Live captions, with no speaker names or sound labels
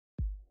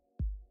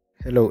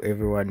Hello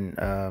everyone,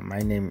 my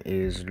name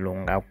is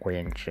Lunga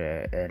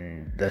Gwentshe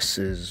and this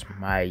is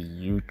my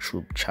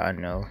YouTube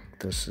channel.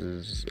 This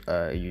is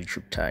a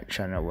YouTube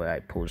channel where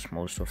I post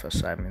most of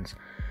assignments.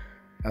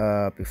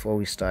 Before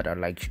we start, I'd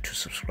like you to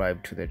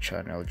subscribe to the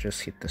channel.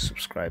 Just hit the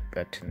subscribe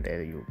button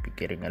there. You'll be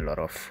getting a lot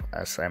of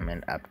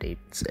assignment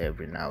updates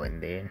every now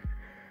and then.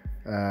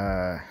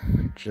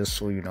 Just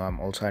so you know, I'm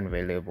also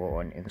available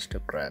on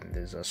Instagram.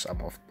 These are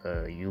some of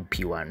the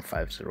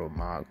UP150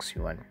 marks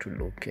you want to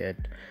look at,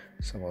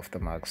 some of the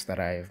marks that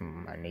I've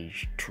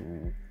managed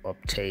to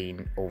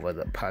obtain over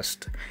the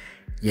past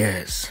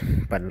years,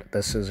 but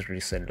this is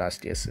recent,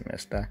 last year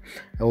semester.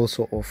 I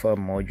also offer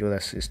module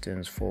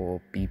assistance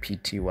for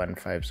BPT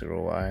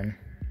 1501.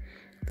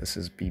 This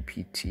is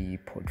BPT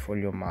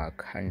portfolio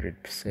mark,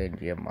 100%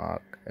 year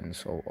mark, and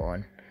so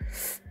on.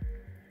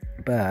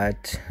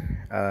 But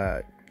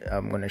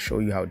I'm going to show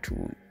you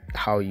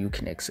how you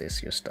can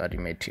access your study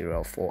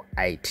material for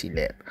IT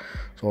lab.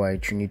 So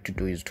what you need to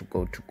do is to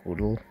go to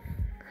Google,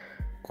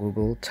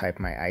 type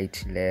my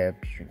IT lab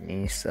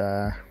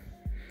UNISA,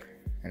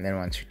 and then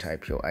once you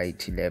type your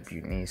IT lab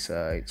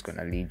UNISA, it's going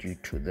to lead you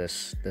to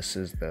this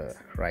is the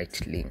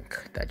right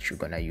link that you're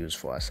going to use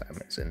for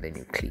assignments, and then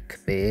you click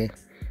there.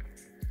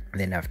 And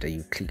then after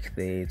you click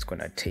there, it's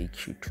going to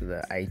take you to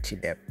the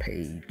IT lab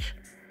page.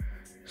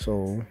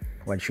 So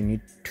what you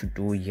need to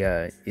do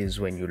here is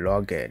when you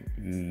log in,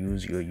 you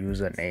use your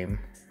username,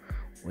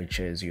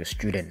 which is your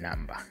student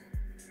number,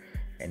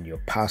 and your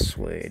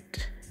password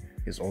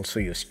is also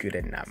your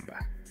student number,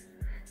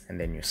 and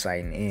then you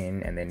sign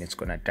in, and then it's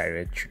going to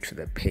direct you to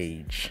the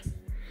page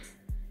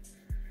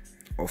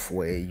of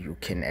where you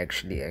can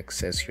actually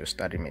access your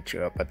study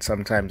material. But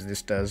sometimes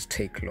this does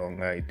take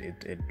longer.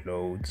 It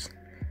loads,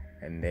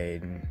 and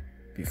then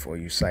before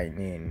you sign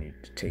in,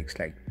 it takes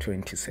like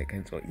 20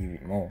 seconds or even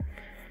more.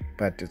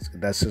 But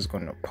this is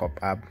going to pop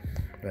up.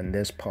 When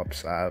this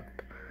pops up,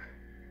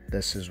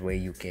 this is where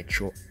you get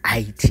your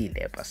IT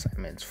lab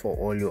assignments. For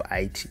all your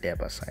IT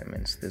lab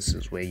assignments, this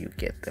is where you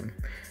get them.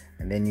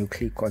 And then you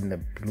click on the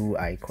blue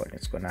icon.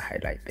 It's going to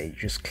highlight there. You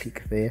just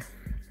click there.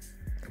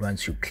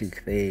 Once you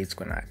click there, it's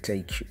going to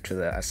take you to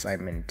the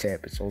assignment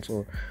tab. It's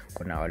also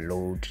going to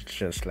load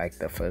just like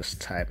the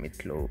first time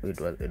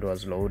it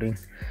was loading.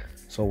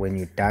 So when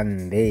you're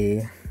done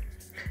there,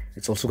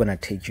 it's also going to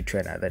take you to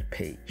another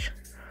page.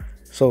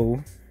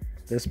 So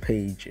this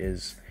page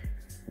is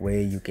where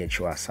you get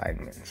your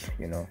assignments,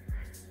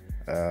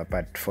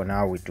 but for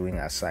now we're doing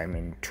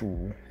assignment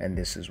 2, and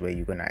this is where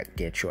you're gonna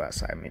get your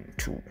assignment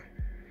 2.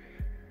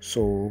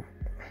 So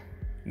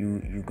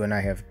you're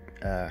gonna have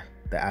the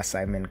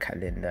assignment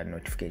calendar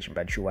notification,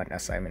 but you want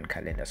assignment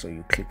calendar, so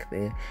you click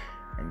there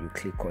and you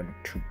click on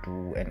to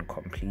do and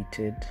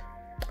completed.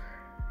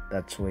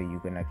 That's where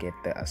you're gonna get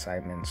the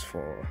assignments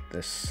for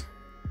this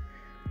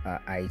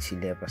IT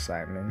lab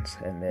assignments,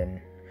 and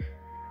then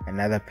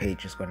another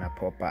page is gonna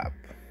pop up.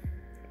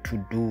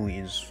 To do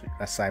is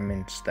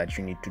assignments that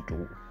you need to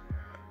do,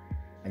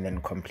 and then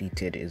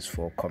completed is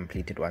for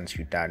completed once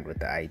you're done with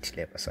the IT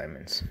lab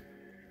assignments.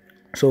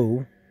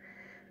 So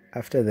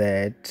after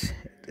that,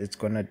 it's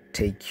gonna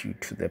take you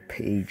to the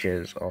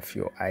pages of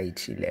your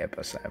IT lab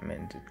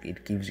assignment.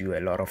 It gives you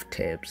a lot of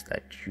tabs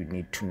that you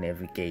need to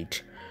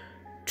navigate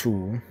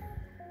to.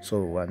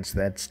 So once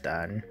that's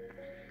done,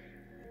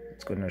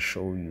 it's gonna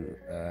show you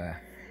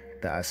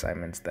the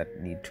assignments that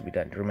need to be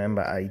done.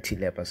 Remember, IT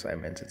lab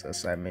assignments, it's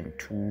assignment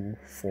 2,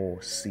 4,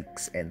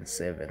 6, and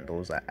 7.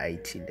 Those are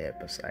IT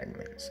lab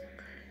assignments.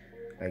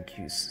 Like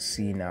you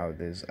see now,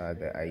 these are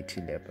the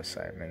IT lab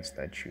assignments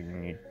that you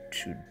need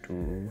to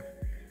do.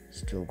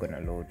 Still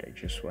gonna load. I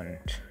just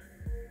want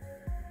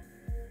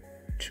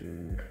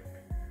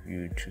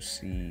you to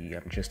see.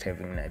 I'm just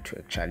having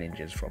network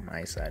challenges from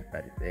my side,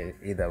 but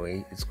either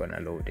way, it's gonna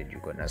load and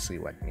you're gonna see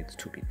what needs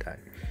to be done.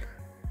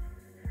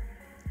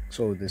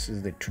 So this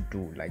is the to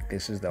do, like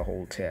this is the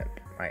whole tab,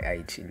 my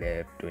IT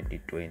lab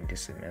 2020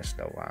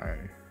 semester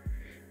 1,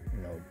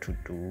 to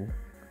do.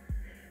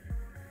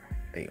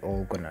 They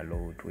all gonna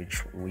load,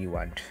 which we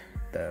want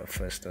the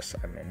first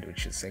assignment,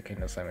 which is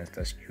second assignment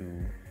that's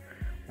due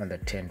on the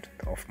 10th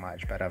of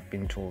March, but I've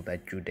been told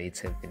that due dates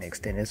have been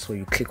extended. So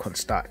you click on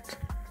start.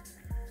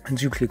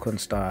 Once you click on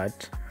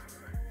start,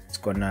 it's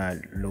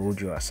gonna load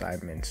your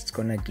assignments. It's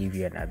gonna give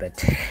you another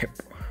tab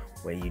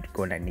where you're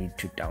gonna need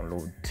to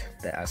download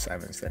the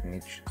assignments that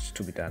need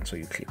to be done. So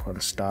you click on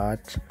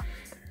start,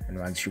 and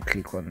once you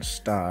click on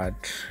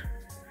start,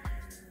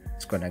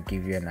 it's gonna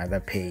give you another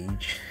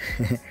page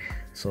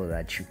so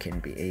that you can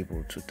be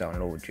able to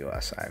download your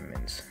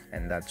assignments,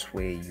 and that's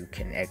where you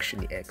can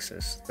actually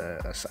access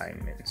the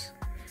assignments.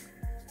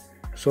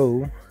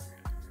 So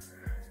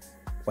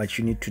what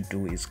you need to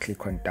do is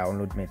click on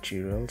download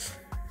materials,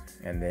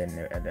 and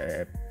then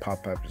a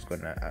pop-up is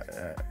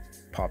gonna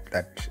pop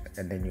that,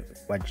 and then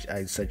what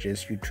I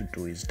suggest you to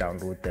do is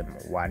download them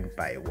one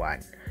by one,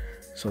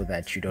 so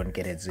that you don't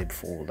get a zip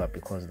folder,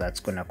 because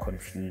that's gonna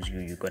confuse you.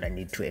 You're gonna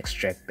need to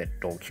extract the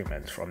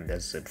documents from the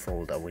zip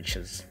folder, which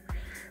is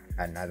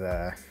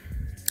another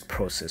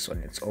process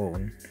on its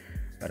own.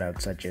 but I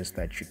would suggest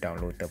that you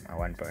download them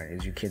one by one.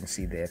 As you can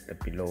see there at the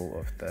below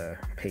of the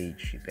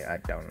page, they are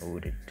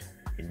downloaded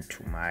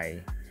into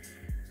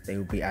they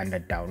will be under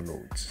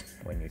downloads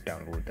when you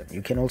download them.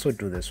 You can also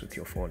do this with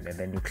your phone, and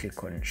then you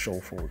click on show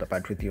folder,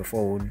 but with your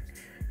phone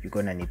you're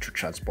gonna need to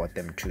transport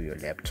them to your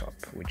laptop,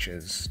 which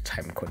is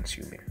time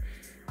consuming.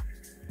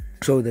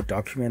 So the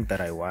document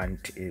that I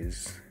want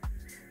is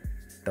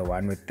the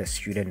one with the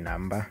student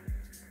number,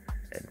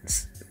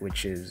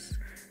 which is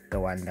the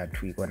one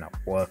that we're gonna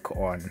work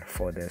on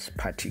for this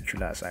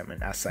particular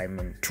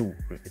assignment 2.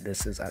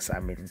 This is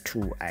assignment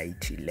 2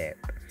 IT lab.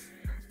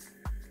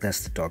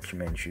 That's the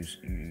document you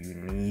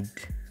need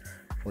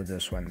for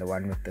this one. The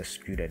one with the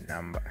student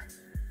number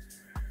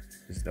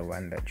is the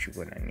one that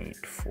you're gonna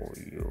need for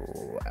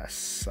your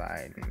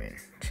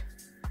assignment.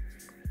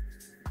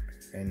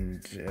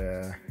 And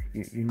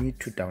you need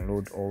to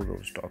download all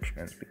those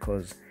documents,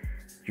 because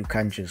you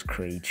can't just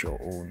create your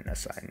own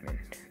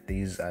assignment.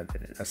 These are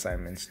the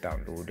assignments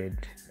downloaded,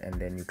 and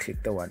then you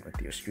click the one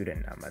with your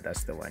student number.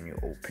 That's the one you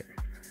open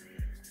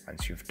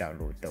once you've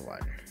downloaded the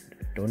one.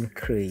 Don't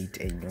create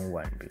a new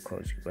one,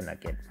 because you're gonna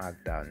get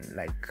marked down.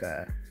 Like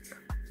the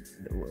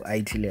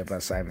IT lab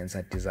assignments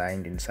are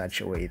designed in such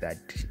a way that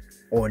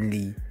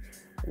only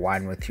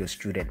one with your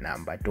student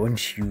number.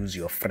 Don't use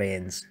your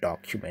friend's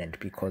document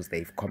because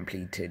they've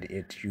completed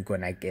it. You're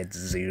gonna get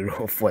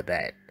 0 for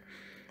that,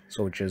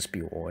 so just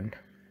be warned.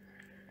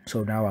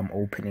 So now I'm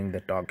opening the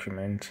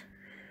document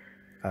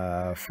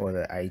for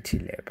the IT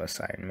lab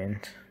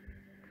assignment,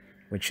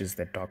 which is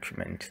the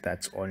document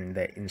that's on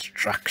the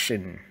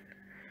instruction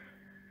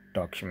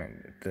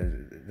document.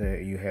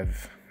 You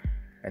have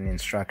an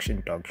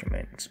instruction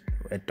document,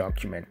 a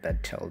document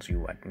that tells you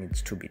what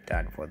needs to be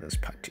done for this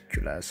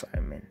particular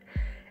assignment,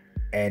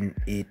 and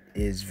it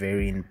is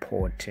very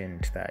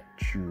important that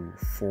you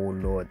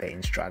follow the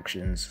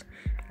instructions.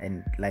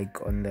 And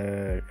like on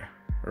the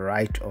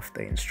right of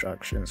the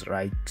instructions,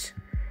 right,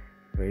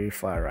 very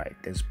far right,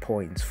 there's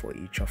points for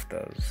each of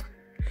those.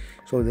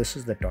 So this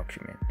is the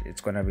document.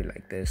 It's gonna be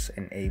like this: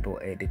 enable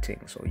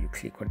editing. So you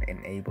click on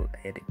enable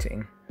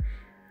editing,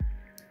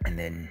 and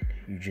then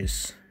you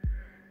just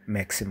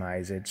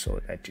maximize it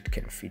so that it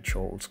can fit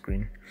your whole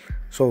screen.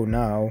 So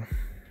now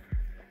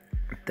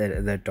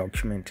the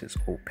document is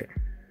open.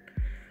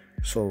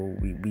 So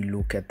we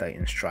look at the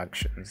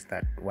instructions,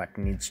 that what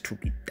needs to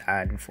be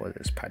done for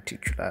this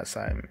particular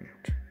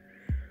assignment.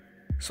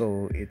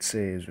 So it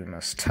says we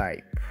must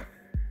type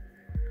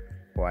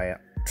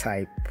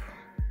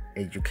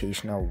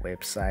educational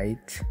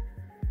website,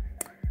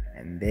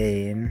 and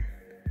then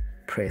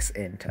press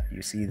enter.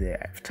 You see there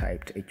I've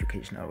typed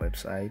educational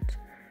website,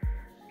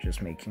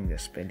 just making the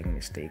spelling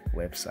mistake,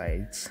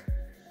 websites,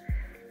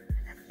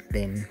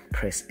 then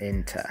press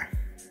enter,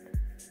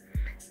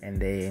 and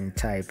then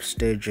type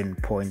Sturgeon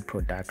Point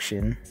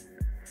Production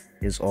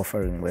is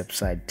offering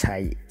website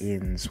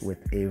tie-ins with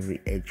every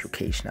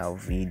educational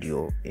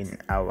video in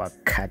our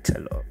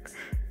catalog.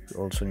 You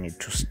also need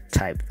to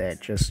type that.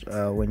 Just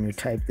when you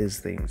type these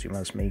things, you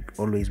must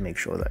always make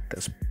sure that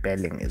the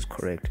spelling is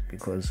correct,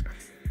 because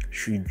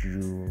should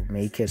you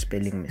make a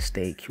spelling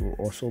mistake, you will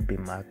also be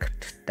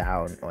marked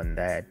down on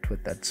that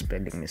with that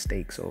spelling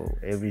mistake. So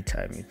every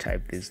time you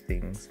type these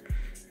things,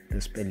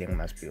 the spelling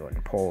must be on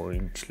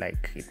point,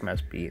 like it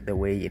must be the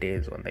way it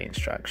is on the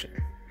instruction.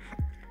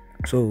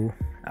 So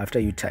after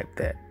you type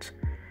that,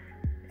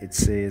 it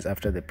says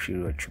after the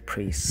period to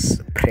press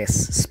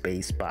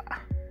space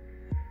bar.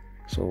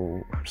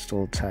 So I'm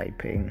still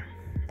typing,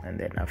 and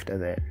then after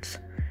that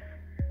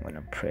I'm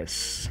gonna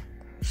press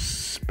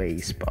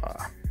space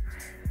bar,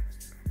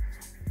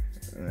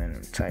 and then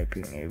I'm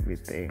typing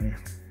everything,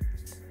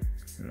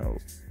 no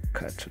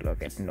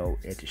catalog at no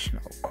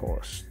additional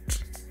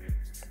cost.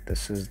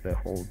 This is the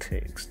whole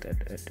text at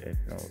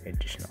no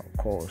additional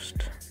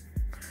cost,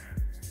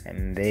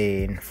 and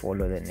then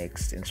follow the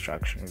next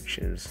instruction, which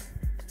is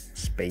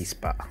space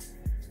bar.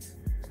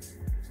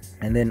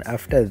 And then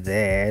after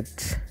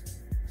that,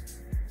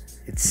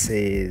 it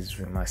says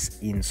we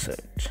must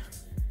insert.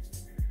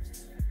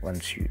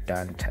 Once you're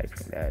done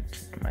typing that,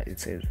 it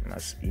says we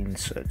must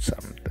insert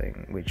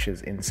something, which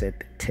is insert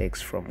the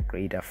text from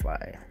grader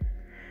file.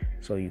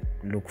 So you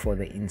look for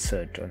the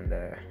insert on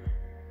the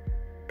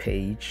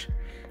page,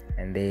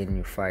 and then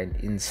you find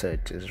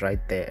insert is right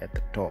there at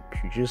the top.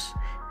 You just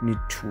need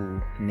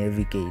to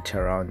navigate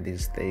around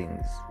these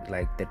things,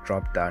 like the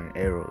drop down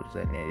arrows,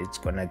 and it's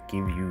gonna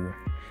give you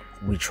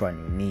which one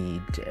you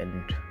need.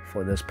 And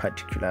for this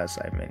particular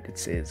assignment, it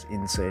says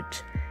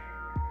insert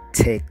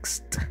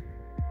text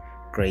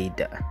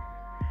grader.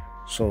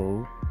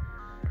 So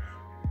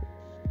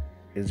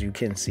as you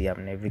can see,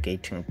 I'm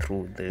navigating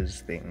through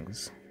these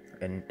things,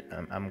 and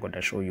I'm going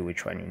to show you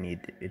which one you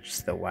need.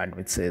 It's the one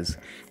which says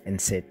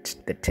insert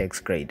the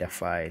text grader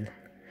file,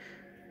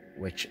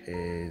 which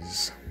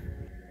is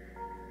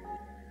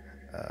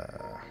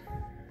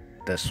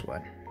this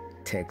one,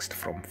 text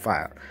from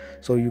file.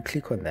 So you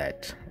click on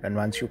that, and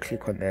once you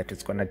click on that,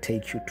 it's going to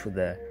take you to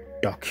the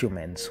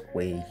documents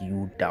where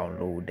you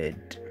downloaded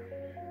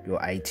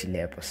your IT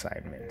lab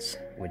assignments,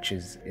 which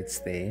is, it's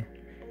there.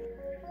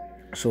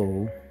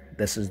 So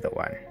this is the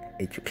one,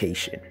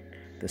 education.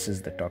 This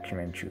is the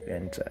document you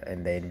enter,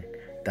 and then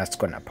that's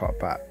gonna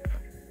pop up.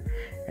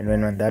 And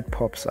when that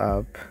pops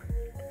up,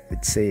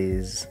 it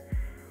says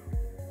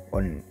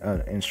on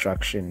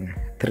instruction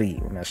 3,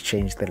 we must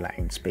change the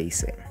line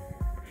spacing.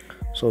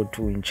 So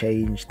to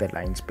change the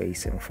line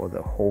spacing for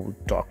the whole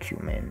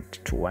document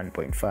to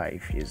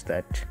 1.5 is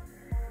that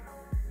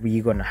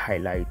we're gonna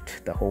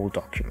highlight the whole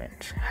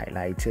document,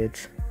 highlight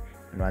it,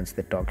 and once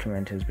the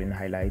document has been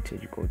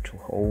highlighted, you go to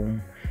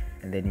home,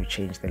 and then you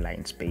change the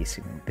line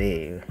spacing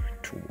there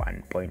to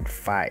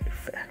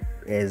 1.5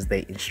 as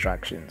the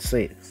instruction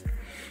says.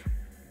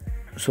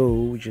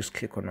 So just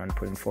click on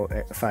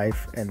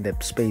 1.5, and the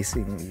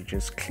spacing, you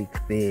just click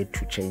there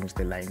to change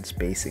the line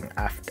spacing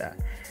after,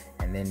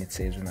 and then it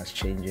says we must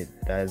change it.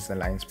 That's the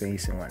line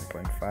spacing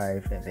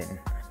 1.5, and then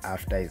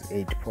after is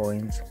 8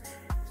 points.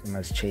 You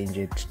must change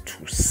it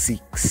to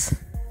 6,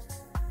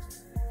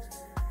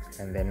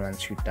 and then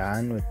once you're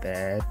done with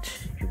that,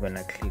 you're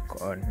gonna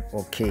click on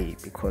OK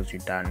because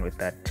you're done with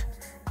that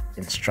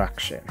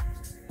instruction.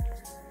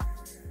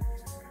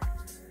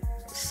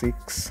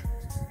 6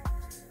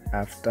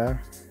 after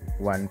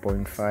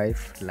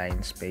 1.5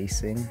 line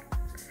spacing,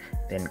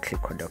 then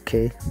click on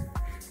OK.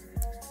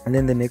 And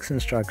then the next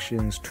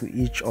instructions to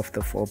each of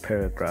the 4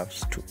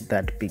 paragraphs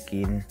that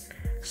begin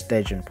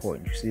staging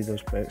point. You see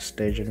those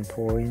staging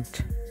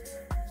point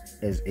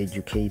as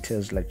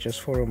educators, like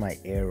just follow my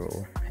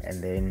arrow,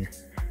 and then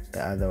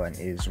the other one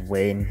is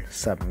when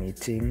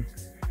submitting,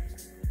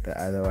 the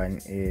other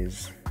one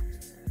is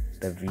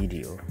the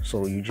video.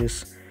 So you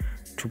just,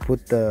 to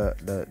put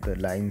the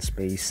line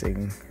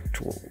spacing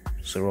to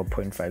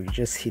 0.5, you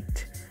just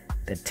hit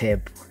the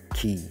tab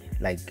key,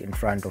 like in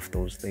front of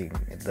those things,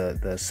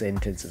 the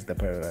sentences, the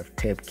paragraph,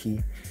 tab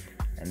key,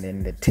 and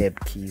then the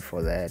tab key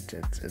for that,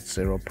 it's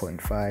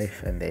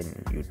 0.5, and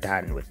then you're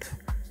done with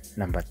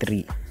number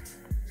 3.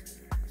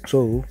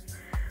 So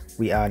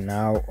we are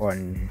now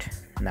on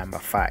number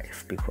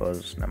 5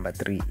 because number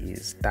 3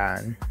 is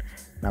done.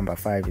 Number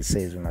 5, it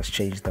says we must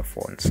change the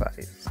font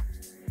size.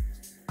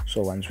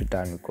 So once we're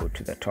done, we go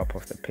to the top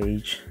of the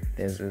page.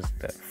 This is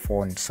the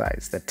font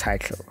size, the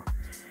title,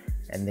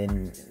 and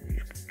then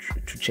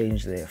to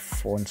change the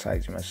font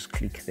size, you must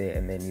click there,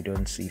 and then you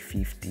don't see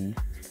 50.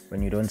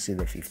 When you don't see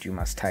the 50, you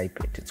must type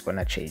it. It's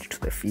gonna change to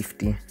the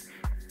 50,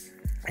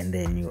 and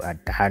then you are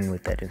done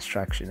with that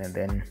instruction. And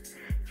then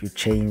you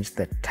change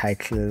the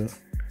title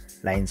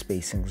line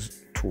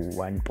spacings to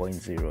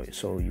 1.0.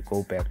 So you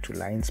go back to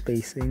line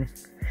spacing,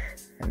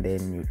 and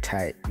then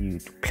you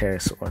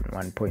press on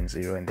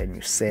 1.0, and then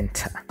you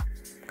center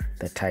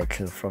the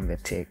title from the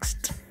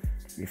text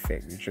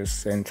effect. You just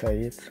center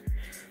it,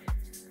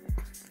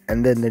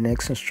 and then the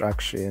next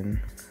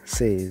instruction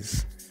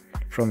says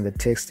from the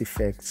text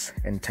effects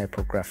and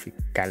typographic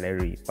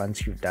gallery.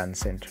 Once you've done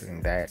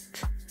centering that,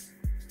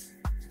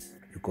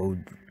 you go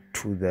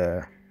to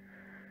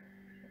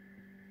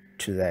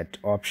that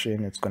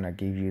option. It's gonna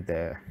give you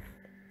the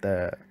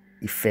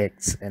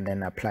effects, and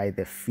then apply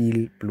the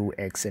fill blue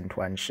accent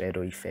 1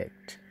 shadow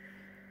effect.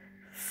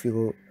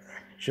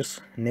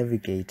 Just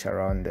navigate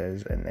around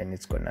this, and then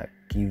it's gonna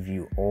give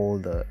you all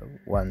the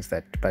ones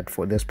that, but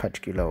for this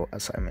particular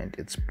assignment,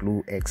 it's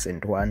blue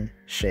accent 1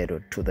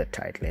 shadow to the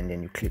title, and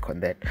then you click on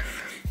that.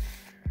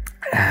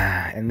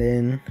 And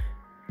then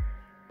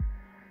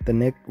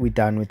we're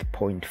done with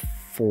point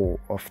 4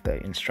 of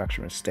the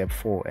instruction, step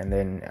 4, and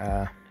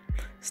then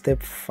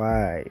step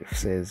 5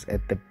 says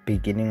at the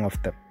beginning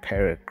of the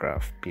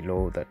paragraph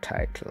below the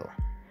title.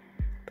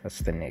 That's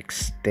the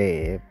next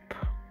step.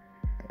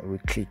 We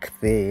click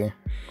there.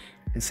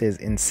 It says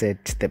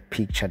insert the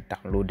picture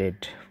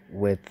downloaded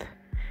with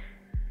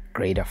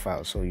grader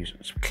file. So you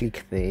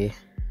click there,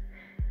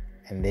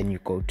 and then you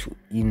go to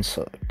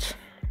insert,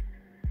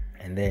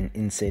 and then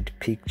insert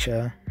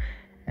picture,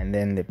 and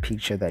then the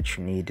picture that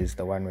you need is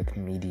the one with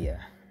media.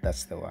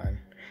 That's the one.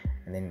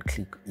 And then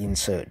click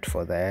insert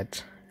for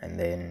that, and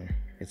then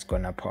it's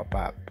gonna pop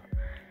up.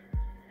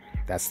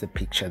 That's the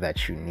picture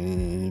that you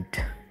need.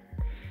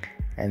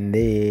 And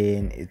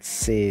then it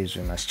says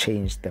you must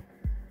change the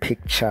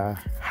picture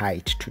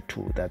height to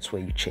 2. That's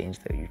where you change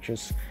that. You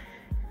just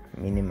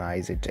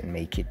minimize it and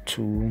make it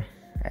 2,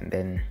 and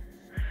then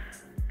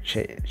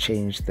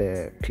change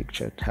the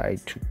picture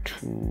height to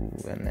 2,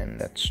 and then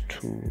that's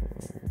 2.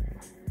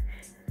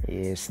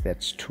 Yes,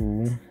 that's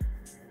 2.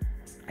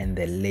 And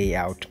the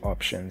layout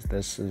options,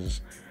 this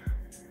is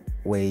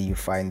where you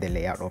find the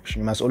layout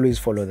option. You must always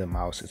follow the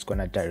mouse. It's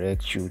gonna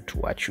direct you to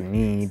what you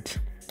need.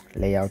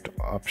 Layout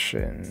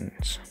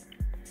options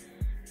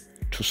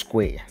to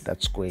square.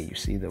 That's square. You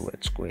see the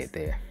word square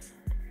there.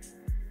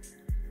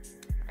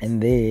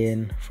 And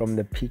then from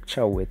the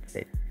picture with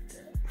the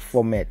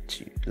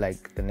format,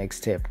 like the next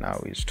step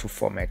now is to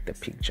format the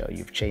picture.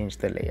 You've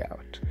changed the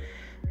layout.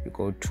 You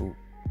go to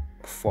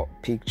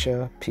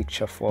picture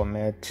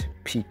format,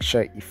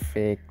 picture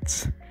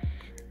effects,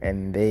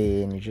 and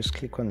then you just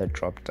click on the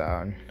drop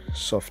down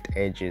soft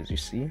edges. You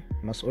see, you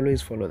must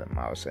always follow the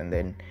mouse, and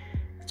then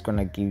it's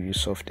gonna give you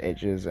soft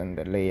edges and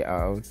the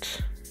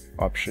layout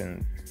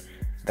option.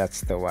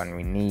 That's the one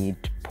we need.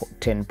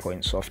 10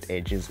 point soft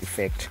edges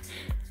effect,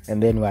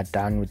 and then we're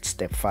done with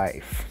step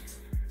 5.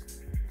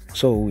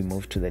 So we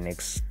move to the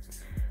next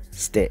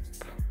step.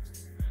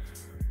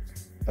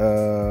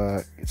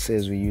 It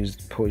says we use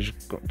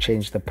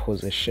change the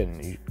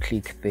position. You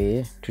click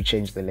there to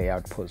change the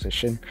layout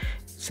position.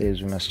 It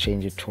says we must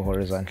change it to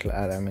horizontal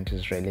alignment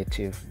is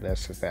relative.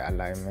 That's the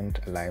alignment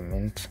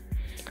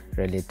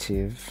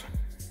relative.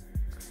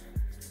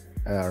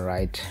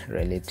 Right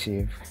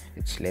relative,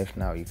 it's left.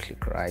 Now you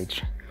click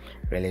right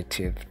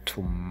relative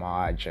to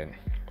margin,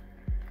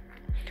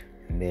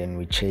 and then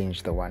we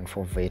change the one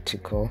for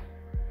vertical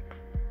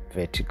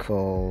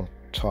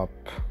top.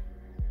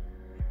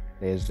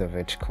 There's the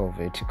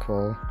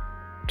vertical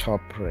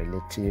top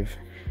relative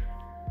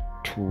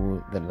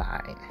to the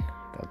line.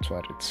 That's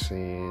what it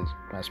says,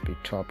 must be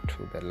top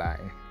to the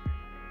line.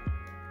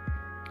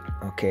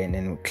 Okay, and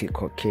then we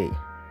click OK.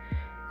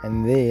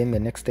 And then the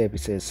next step, it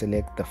says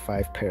select the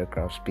 5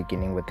 paragraphs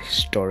beginning with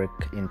historic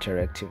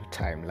interactive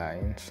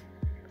timelines,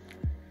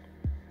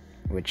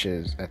 which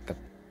is at the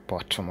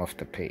bottom of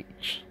the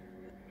page.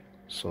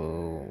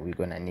 So we're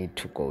gonna need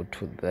to go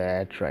to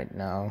that right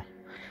now,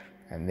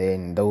 and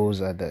then those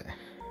are the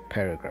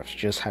paragraphs.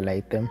 Just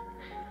highlight them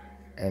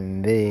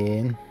and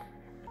then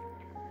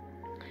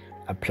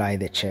apply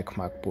the check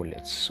mark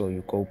bullets. So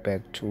you go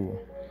back to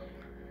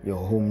your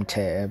home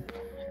tab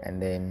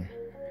and then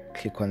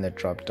click on the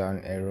drop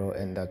down arrow,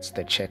 and that's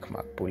the check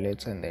mark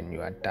bullets, and then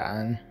you are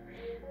done.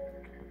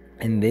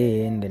 And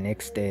then the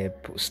next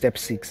step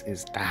 6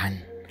 is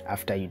done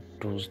after you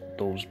do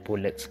those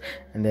bullets.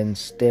 And then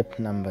step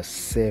number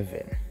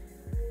 7,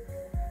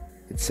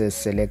 it says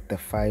select the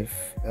 5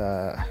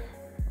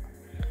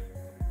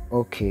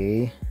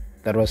 okay,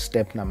 that was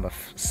step number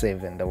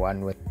 7, the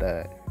one with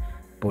the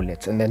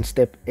bullets. And then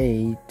step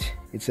 8,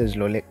 it says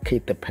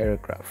locate the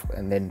paragraph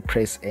and then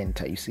press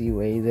enter. You see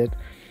where is it?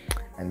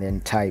 And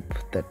then type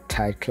the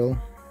title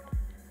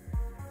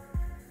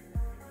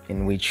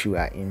in which you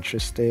are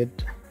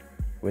interested,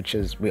 which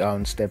is, we are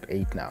on step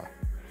 8 now,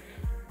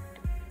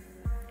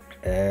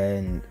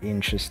 and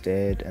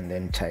interested, and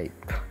then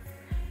type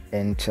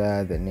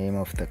enter the name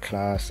of the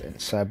class and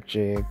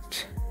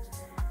subject,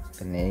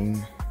 the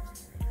name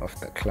of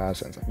the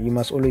class, and you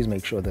must always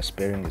make sure the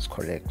spelling is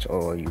correct,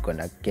 or you're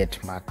gonna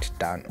get marked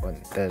down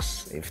on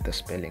this if the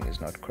spelling is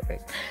not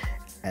correct.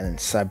 And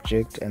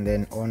subject, and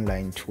then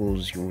online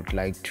tools you would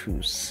like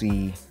to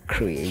see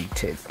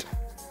created,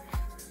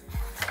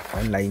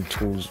 online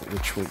tools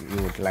which you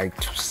would like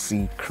to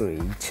see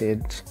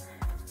created.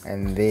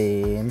 And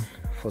then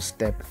for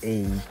step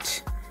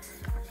 8,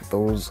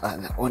 those are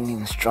the only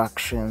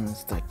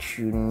instructions that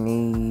you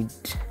need.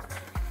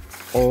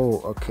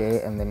 Oh,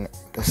 okay. And then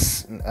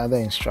this other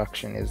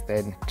instruction is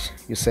that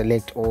you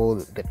select all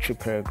the 3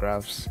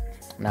 paragraphs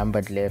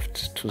numbered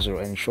left to 0.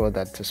 Ensure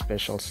that the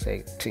special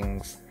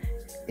settings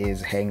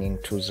is hanging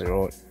to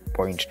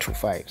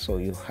 0.25. So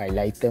you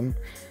highlight them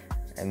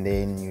and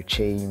then you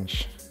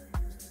change.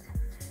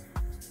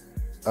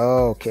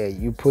 Oh, okay,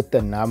 you put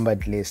the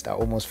numbered list. I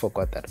almost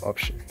forgot that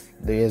option.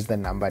 There's the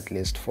numbered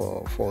list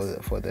for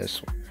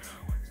this one.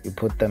 You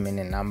put them in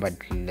a numbered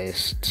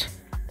list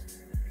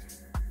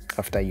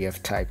after you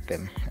have typed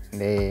them.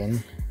 And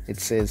then it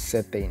says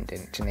set the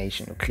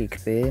indentation. You click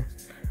there,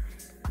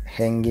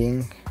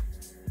 hanging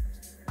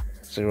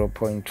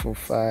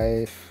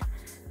 0.25,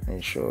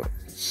 ensure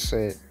it's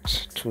set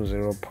to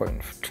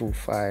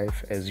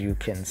 0.25. As you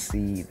can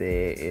see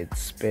there, it's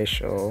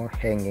special,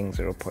 hanging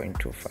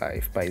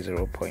 0.25 by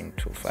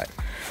 0.25.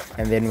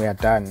 And then we are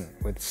done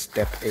with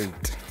step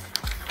 8.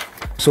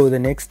 So the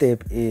next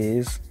step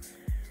is,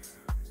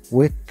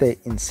 with the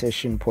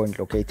insertion point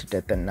located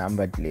at the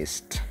numbered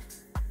list,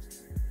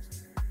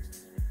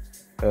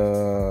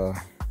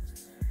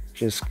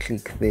 just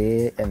click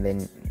there, and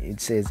then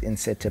it says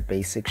insert a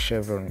basic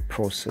chevron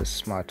process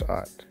smart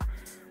art.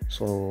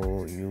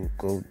 So you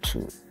go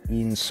to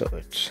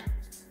insert,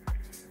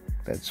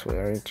 that's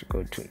where to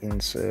go to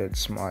insert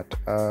smart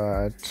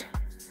art,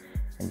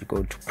 and you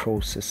go to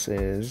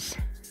processes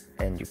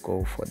and you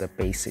go for the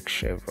basic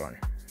chevron.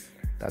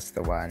 That's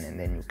the one, and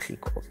then you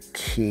click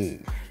OK,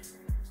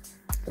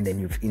 and then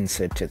you've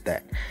inserted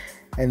that.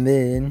 And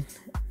then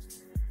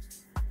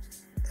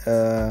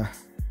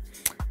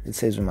it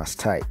says we must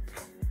type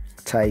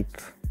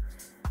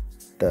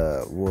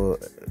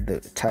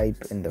the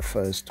type in the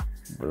first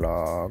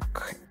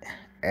block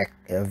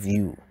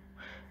view.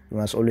 You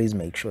must always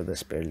make sure the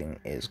spelling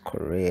is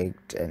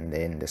correct, and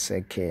then the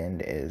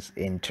second is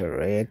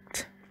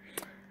interact,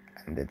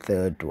 and the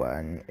third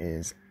one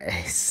is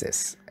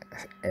SS,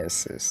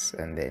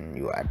 and then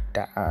you are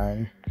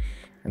done.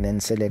 And then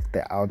select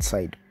the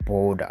outside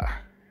border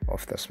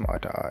of the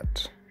smart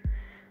art.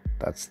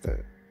 That's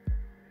the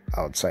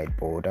outside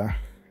border,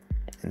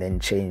 and then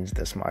change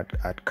the smart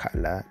art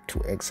color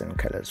to accent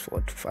colors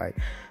 4 to 5.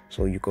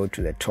 So you go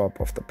to the top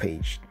of the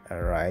page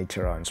right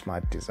around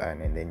smart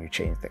design, and then you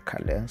change the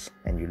colors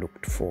and you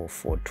look for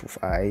 4 to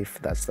 5.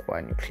 That's the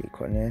one, you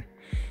click on it,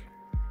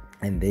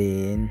 and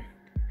then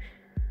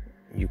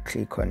you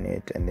click on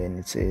it, and then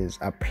it says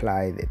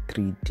apply the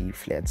 3D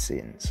flat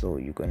scene. So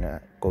you're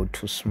gonna go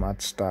to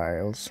smart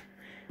styles,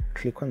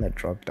 click on the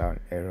drop down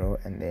arrow,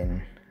 and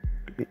then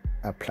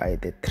apply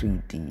the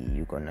 3D.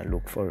 You're gonna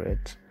look for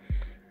it.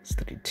 It's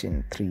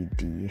written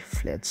 3D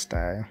flat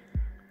style,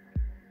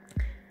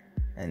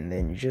 and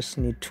then you just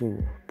need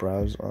to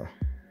browse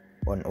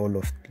on all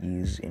of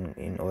these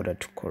in order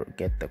to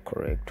get the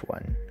correct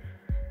one.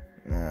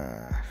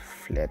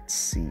 Flat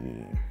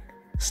scene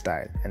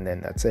style, and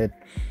then that's it.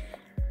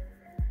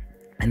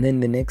 And then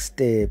the next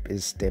step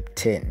is step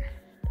 10.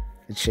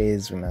 It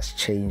says we must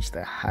change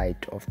the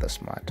height of the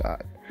smart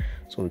art.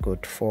 So we go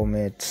to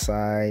format,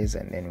 size,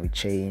 and then we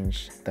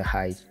change the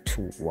height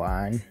to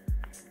 1.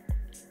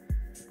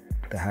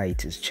 The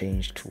height is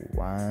changed to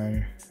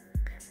 1.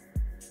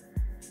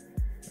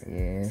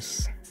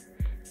 Yes.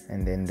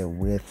 And then the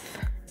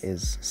width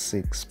is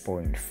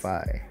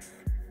 6.5.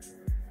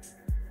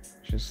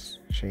 Just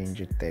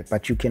change it there,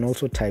 but you can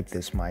also type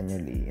this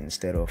manually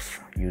instead of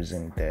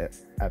using the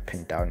up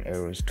and down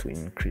arrows to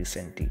increase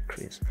and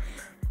decrease.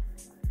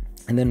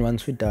 And then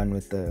once we're done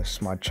with the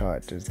smart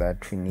chart, is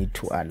that we need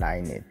to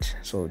align it.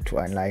 So to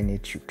align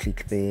it, you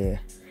click there,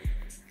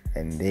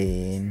 and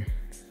then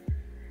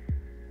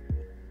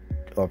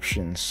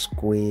option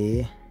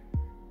square,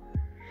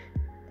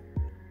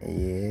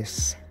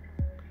 yes,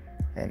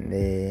 and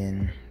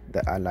then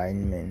the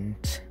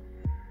alignment,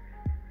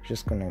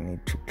 just gonna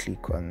need to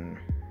click on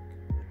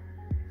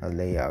a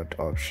layout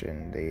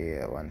option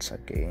there once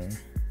again,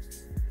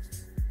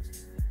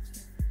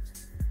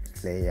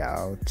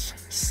 layout,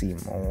 see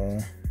more,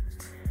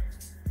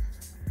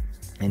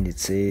 and it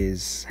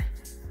says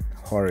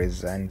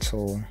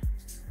horizontal.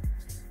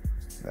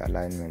 The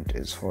alignment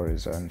is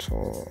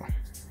horizontal.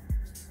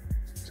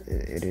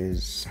 It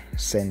is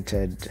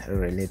centered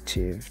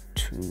relative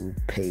to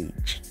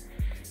page,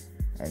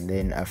 and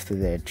then after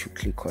that you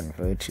click on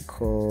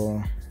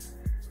vertical.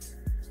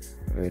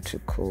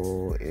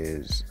 Vertical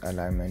is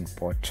alignment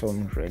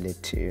bottom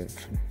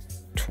relative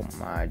to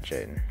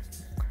margin,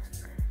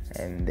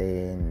 and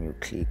then you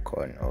click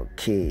on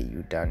OK.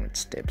 You're done with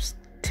steps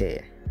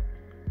 10.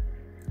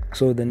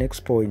 So the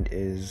next point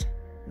is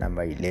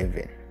number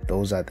 11.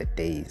 Those are the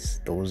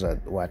days. Those are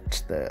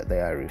what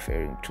they are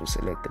referring to.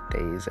 Select the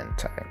days and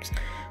times.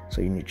 So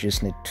you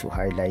just need to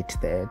highlight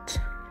that.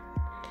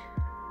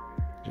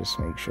 Just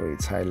make sure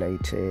it's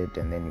highlighted,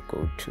 and then you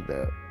go to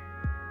the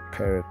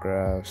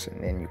paragraphs,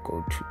 and then you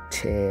go to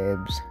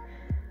tabs.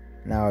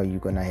 Now you're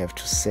gonna have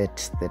to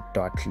set the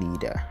dot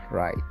leader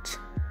right,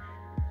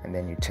 and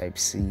then you type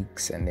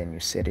 6, and then you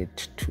set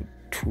it to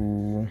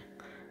 2,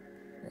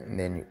 and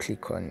then you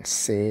click on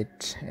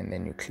set, and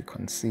then you click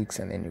on 6,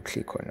 and then you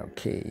click on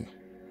OK,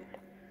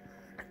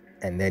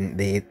 and then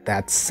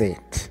that's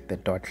set. The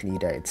dot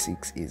leader at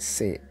 6 is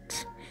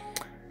set.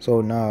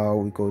 So now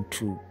we go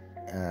to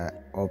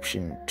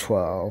option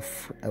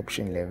 12.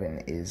 Option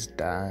 11 is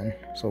done,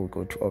 so we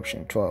go to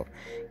option 12.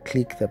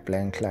 Click the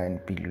blank line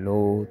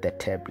below the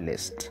tab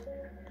list,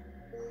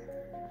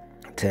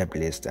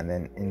 and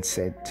then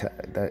insert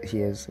that.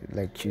 Here's,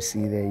 like you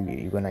see there,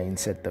 you're gonna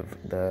insert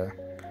the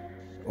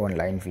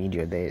online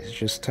video there.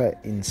 Just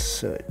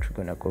insert. We're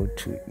gonna go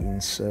to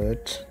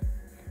insert,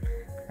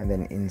 and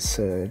then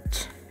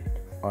insert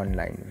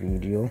online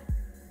video,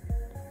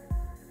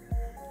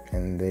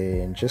 and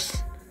then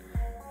just,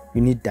 you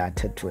need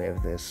data to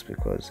have this,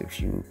 because if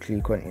you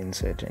click on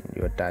insert and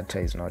your data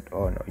is not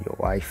on, or your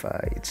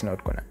Wi-Fi, it's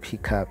not gonna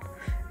pick up.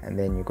 And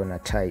then you're gonna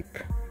type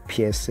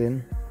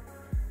Pearson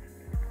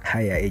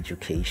higher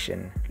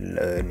education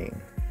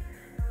learning,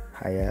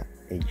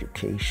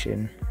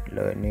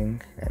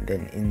 and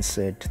then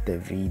insert the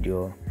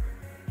video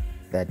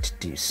that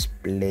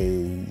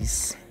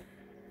displays.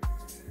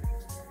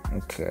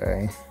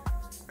 Okay,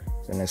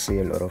 you're gonna see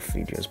a lot of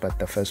videos, but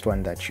the first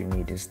one that you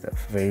need is the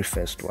very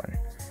first one.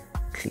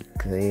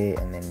 Click there,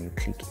 and then you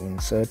click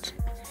insert.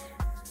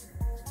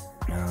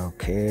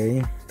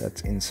 Okay,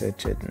 that's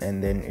inserted,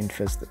 and then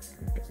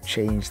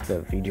change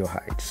the video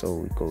height. So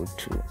we go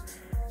to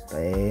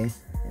there,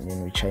 and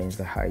then we change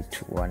the height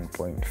to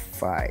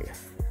 1.5.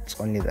 It's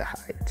only the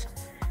height.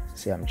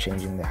 See, I'm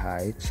changing the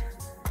height,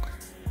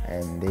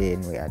 and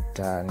then we are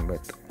done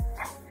with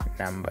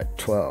number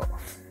 12.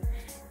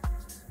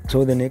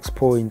 So the next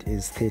point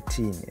is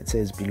 13. It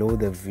says below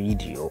the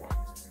video,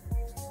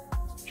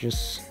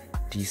 just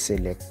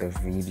deselect the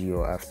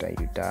video after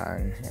you're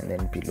done, and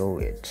then below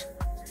it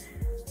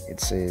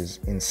says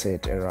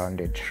insert a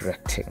rounded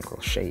rectangle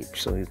shape.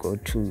 So you go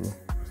to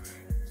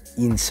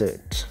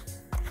insert.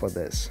 For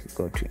this, you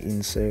go to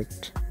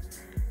insert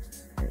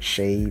and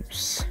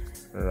shapes,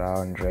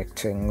 rounded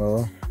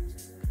rectangle,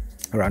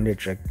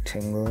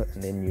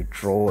 and then you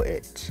draw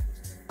it.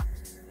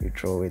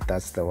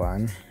 That's the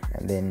one.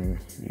 And then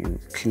you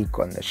click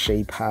on the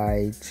shape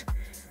height.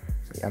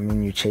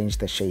 You change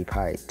the shape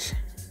height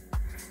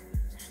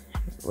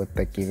with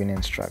the given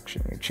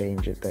instruction. You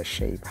change the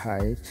shape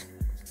height.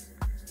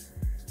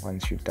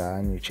 Once you're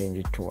done, you change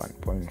it to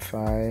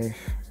 1.5.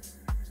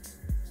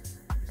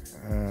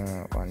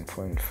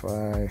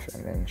 1.5,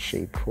 and then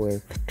shape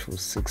width to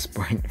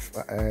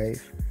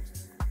 6.5,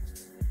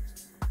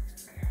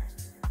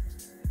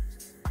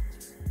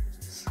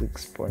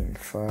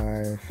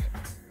 6.5,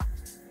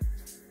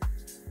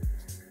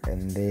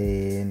 and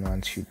then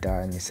once you're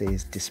done, it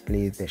says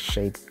display the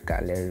shape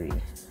gallery,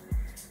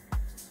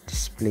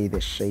 display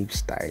the shape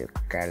style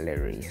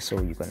gallery.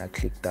 So you're gonna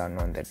click down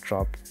on the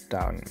drop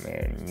down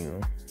menu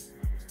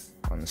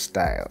on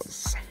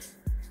styles.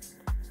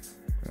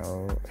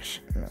 No,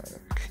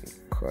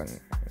 click on,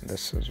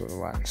 this is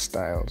one,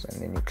 styles,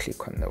 and then you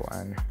click on the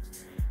one,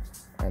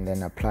 and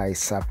then apply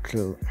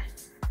subtle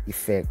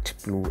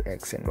effect blue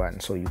accent one.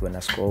 So you're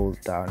gonna scroll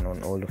down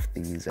on all of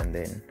these, and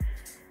then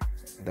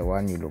the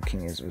one you're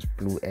looking is with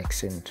blue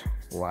accent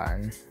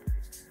one,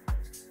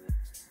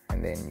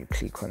 and then you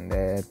click on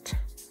that,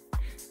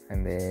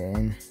 and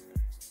then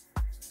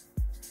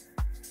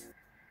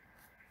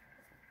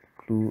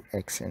blue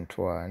accent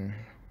one,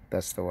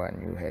 that's the one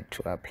you had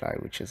to apply,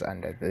 which is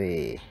under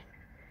the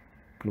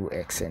blue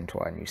accent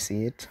one. You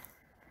see it?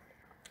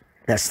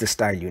 That's the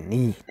style you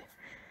need.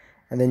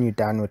 And then you're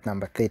done with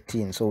number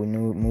 13. So when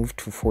you move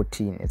to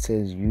 14, it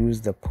says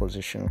use the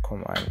position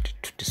command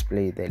to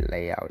display the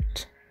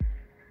layout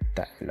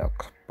dialog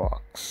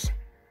box.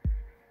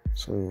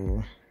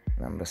 So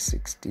number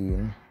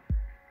 16,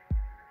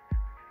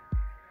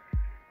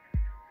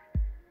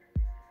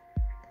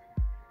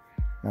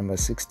 number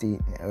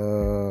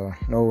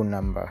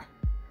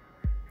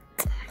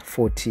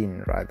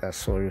 14 rather,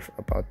 sorry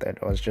about that.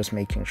 I was just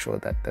making sure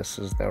that this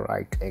is the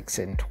right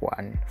accent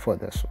one for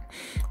this one.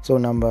 So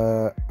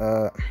number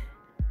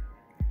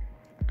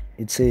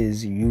it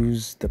says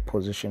use the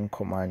position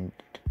command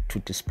to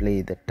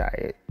display the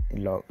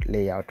dialog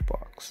layout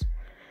box.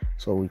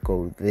 So we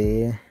go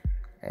there,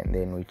 and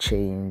then we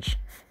change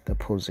the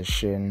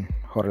position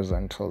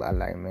horizontal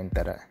alignment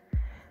that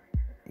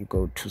you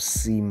go to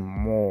see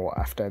more.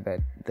 After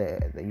that,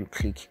 you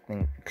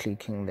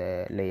clicking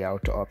the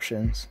layout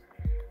options,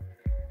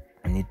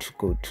 I need to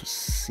go to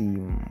see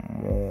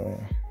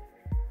more,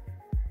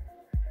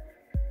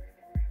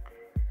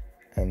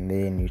 and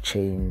then you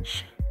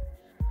change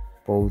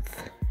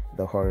both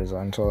the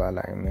horizontal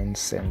alignment,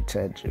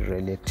 centered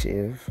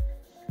relative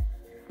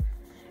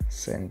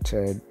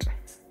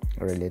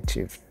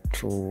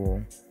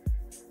to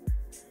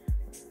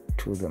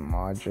the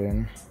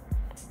margin,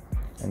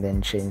 and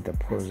then change the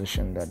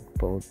position that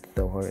both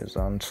the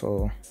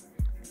horizontal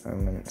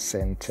and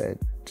centered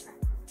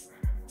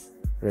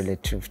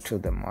relative to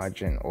the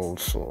margin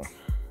also.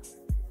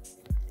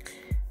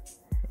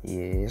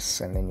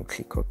 Yes, and then you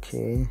click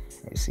OK.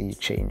 You see it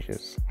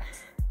changes,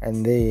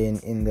 and then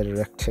in the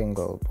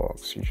rectangle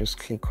box you just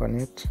click on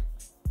it,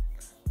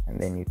 and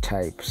then you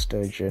type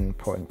sturgeon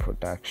point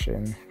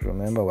production.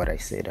 Remember what I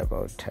said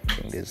about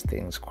typing these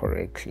things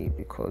correctly,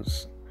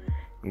 because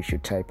if you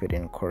type it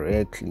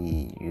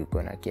incorrectly you're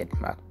gonna get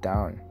marked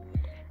down.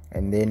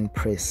 And then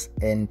press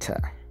enter,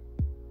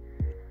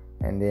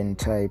 and then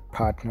type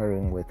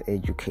partnering with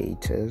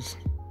educators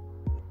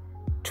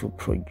to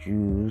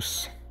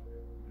produce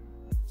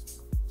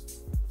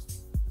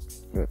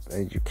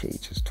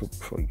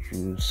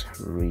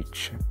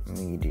rich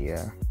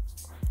media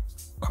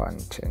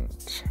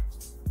content,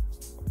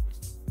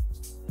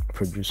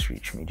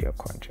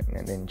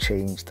 and then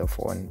change the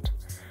font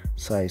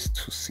size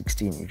to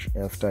 16.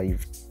 After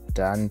you've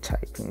done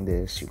typing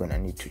this, you're gonna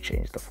need to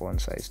change the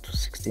font size to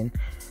 16.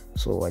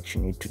 So what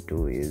you need to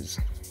do is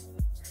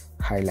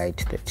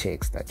highlight the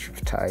text that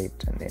you've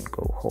typed, and then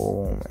go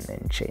home and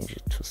then change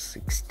it to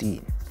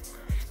 16.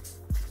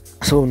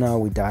 So now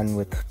we're done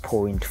with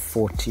point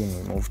 14.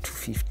 We move to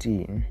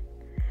 15.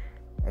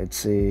 It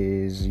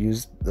says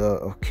use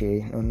the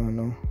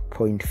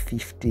point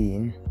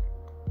 15,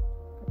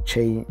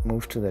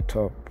 move to the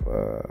top.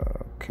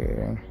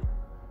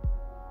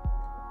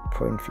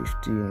 Point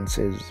 15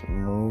 says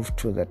move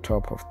to the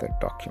top of the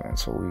document,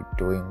 so we're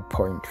doing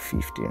point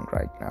 15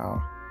 right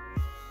now.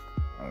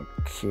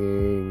 Okay,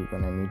 we're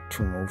gonna need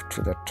to move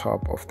to the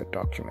top of the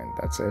document,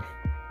 that's it.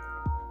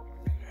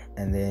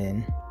 And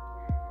then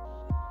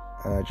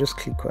just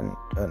click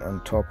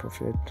on top of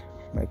it,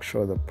 make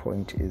sure the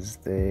point is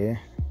there,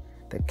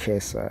 the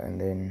cursor, and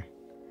then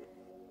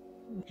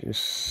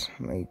just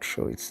make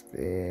sure it's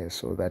there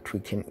so that we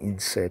can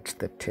insert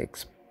the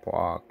text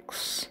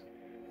box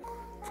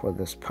for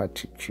this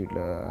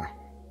particular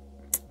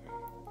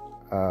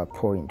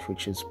point,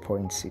 which is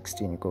point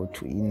 16. Go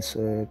to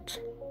insert,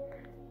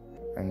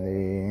 and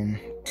then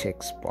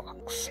text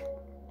box.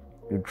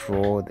 You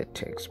draw the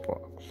text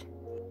box,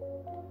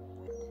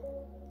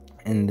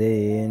 and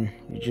then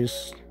you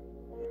just,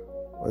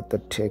 with the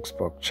text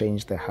box,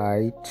 change the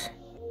height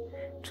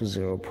to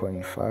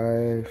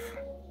 0.5,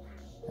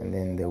 and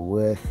then the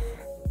width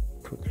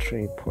to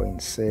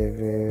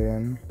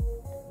 3.7.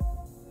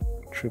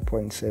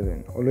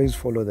 Always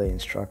follow the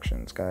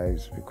instructions,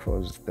 guys,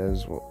 because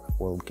those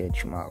will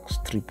get you marks.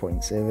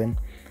 3.7,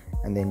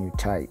 and then you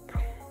type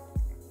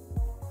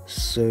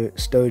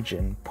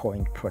sturgeon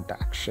point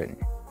production,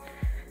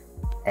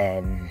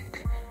 and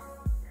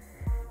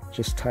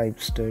just type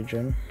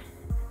sturgeon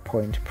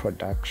point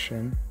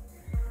production.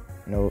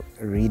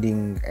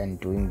 Reading and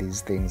doing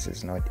these things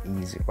is not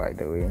easy, by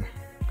the way.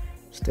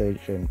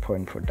 Stage and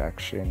point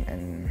production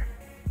and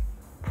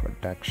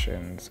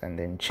productions, and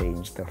then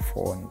change the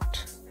font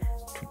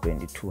to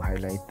 22.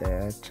 Highlight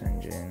that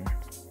and then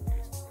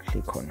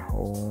click on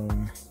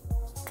home,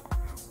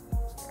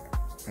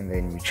 and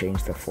then you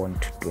change the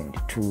font to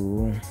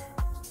 22,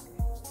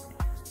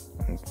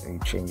 and you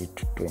change it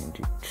to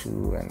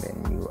 22, and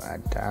then you are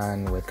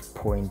done with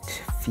point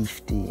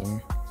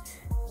 15.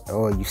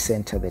 You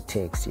center the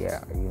text. You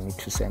need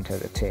to center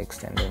the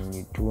text, and then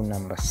you do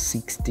number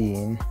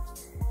 16.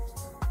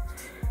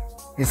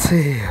 It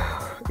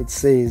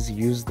says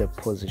use the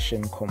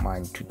position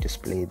command to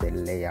display the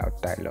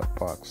layout dialog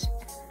box.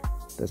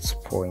 That's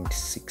point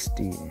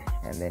 16,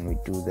 and then we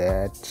do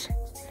that,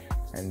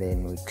 and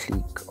then we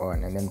click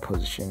on and then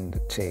position the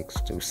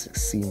text to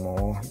see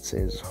more. It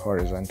says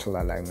horizontal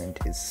alignment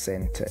is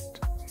centered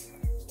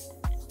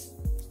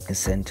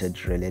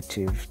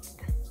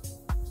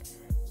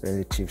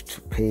relative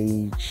to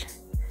page,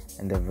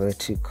 and the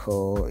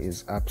vertical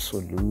is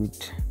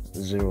absolute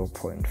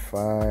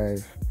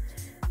 0.5.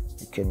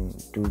 You can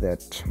do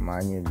that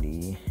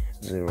manually,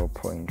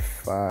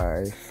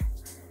 0.5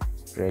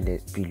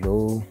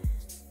 below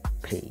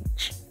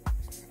page,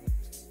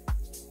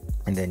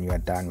 and then you are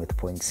done with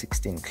point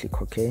 16.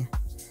 Click OK,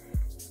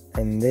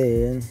 and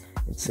then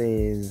it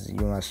says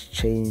you must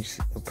change.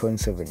 Point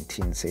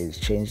 17 says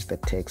change the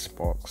text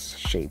box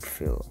shape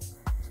fill.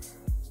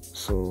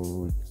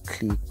 So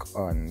click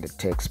on the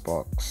text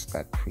box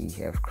that we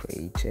have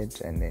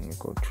created, and then you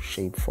go to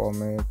shape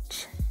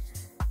format,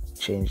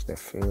 change the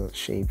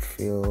shape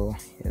fill.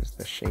 Here's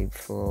the shape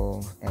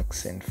fill,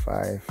 accent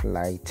 5,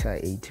 lighter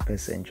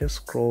 80%. Just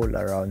scroll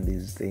around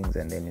these things,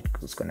 and then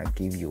it's gonna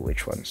give you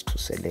which ones to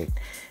select,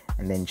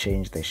 and then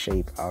change the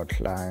shape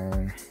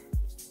outline,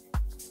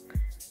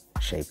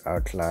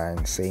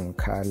 same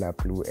color,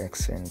 blue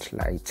accent,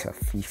 lighter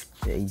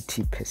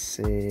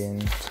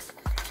 80%.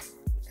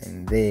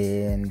 And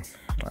then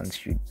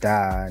once you're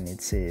done,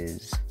 it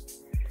says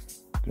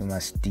you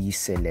must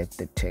deselect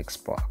the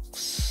text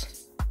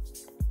box.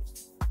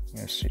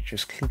 So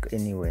just click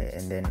anywhere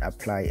and then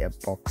apply a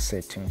box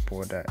setting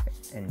border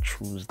and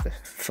choose the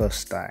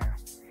first style.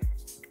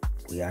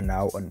 We are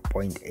now on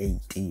point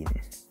 18.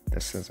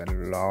 This is a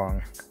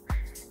long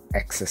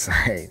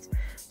exercise.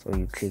 So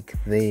you click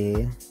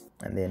there,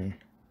 and then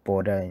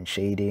border and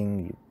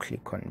shading, you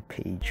click on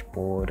page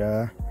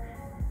border,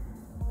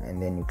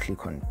 and then you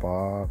click on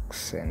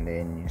box, and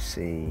then you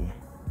say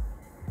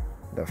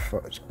the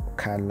first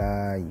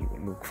color, you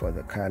look for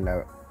the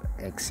color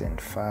accent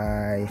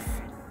 5,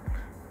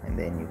 and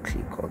then you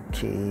click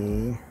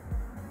OK.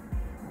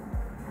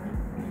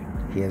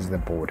 Here's the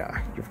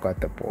border. You've got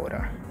the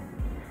border.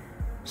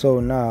 So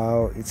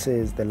now it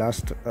says the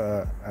last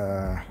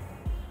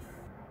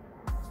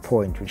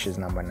point, which is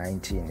number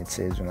 19. It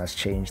says you must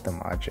change the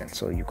margin.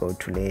 So you go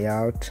to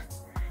layout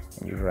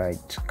and you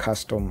write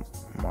custom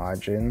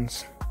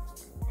margins,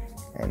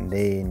 and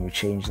then you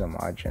change the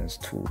margins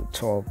to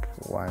top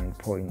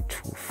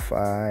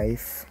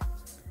 1.25.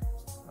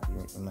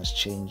 You must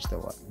change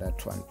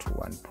that one to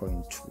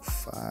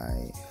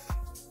 1.25,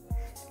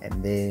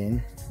 and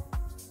then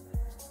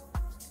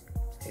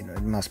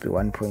it must be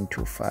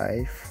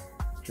 1.25.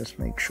 Just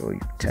make sure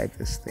you type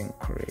this thing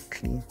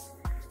correctly,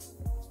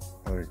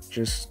 or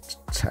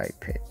just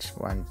type it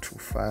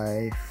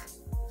 125,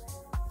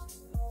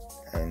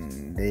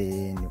 and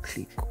then you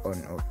click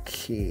on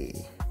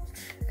OK.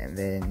 And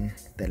then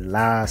the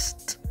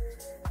last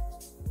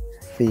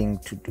thing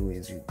to do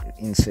is you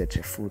insert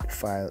a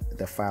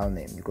the file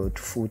name. You go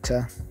to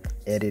footer,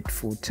 edit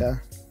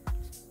footer,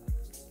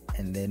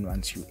 and then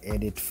once you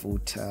edit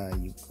footer,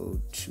 you go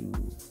to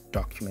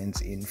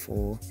documents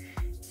info.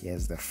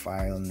 Here's the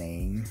file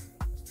name,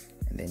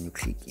 and then you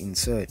click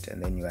insert,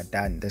 and then you are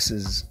done. This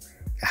is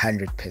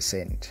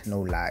 100%,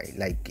 no lie.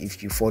 Like,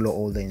 if you follow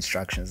all the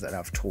instructions that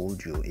I've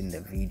told you in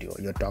the video,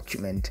 your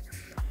document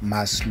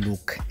must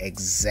look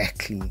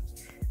exactly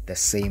the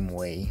same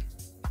way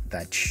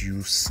that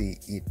you see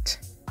it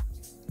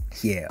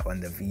here on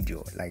the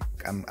video. Like,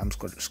 I'm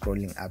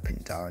scrolling up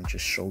and down,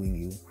 just showing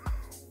you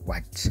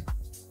what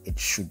it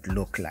should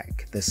look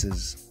like. This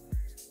is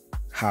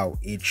how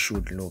it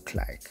should look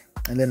like.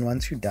 And then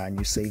once you're done,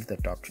 you save the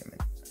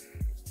document.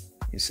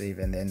 You save,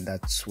 and then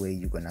that's where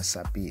you're gonna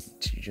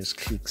submit. You just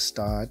click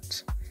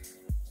start,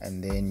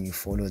 and then you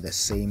follow the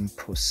same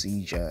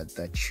procedure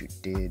that you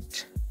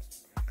did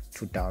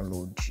to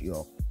download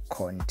your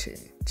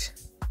content.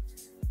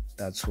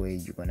 That's where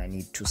you're gonna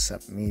need to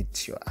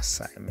submit your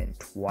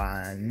assignment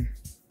 1,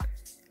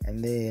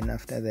 and then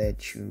after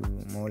that you're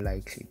more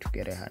likely to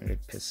get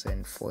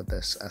 100% for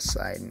this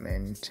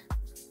assignment.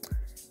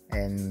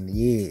 And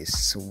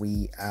yes,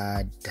 we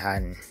are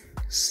done.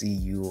 See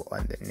you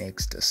on the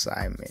next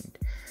assignment.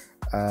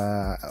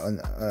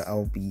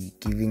 I'll be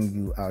giving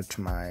you out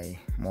my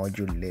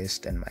module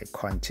list and my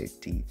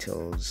contact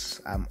details.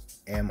 I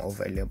am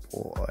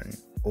available on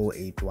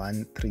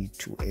 081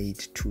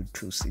 328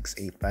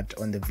 2268, but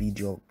on the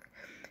video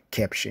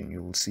caption,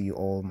 you will see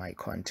all my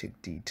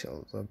contact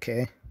details.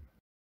 Okay.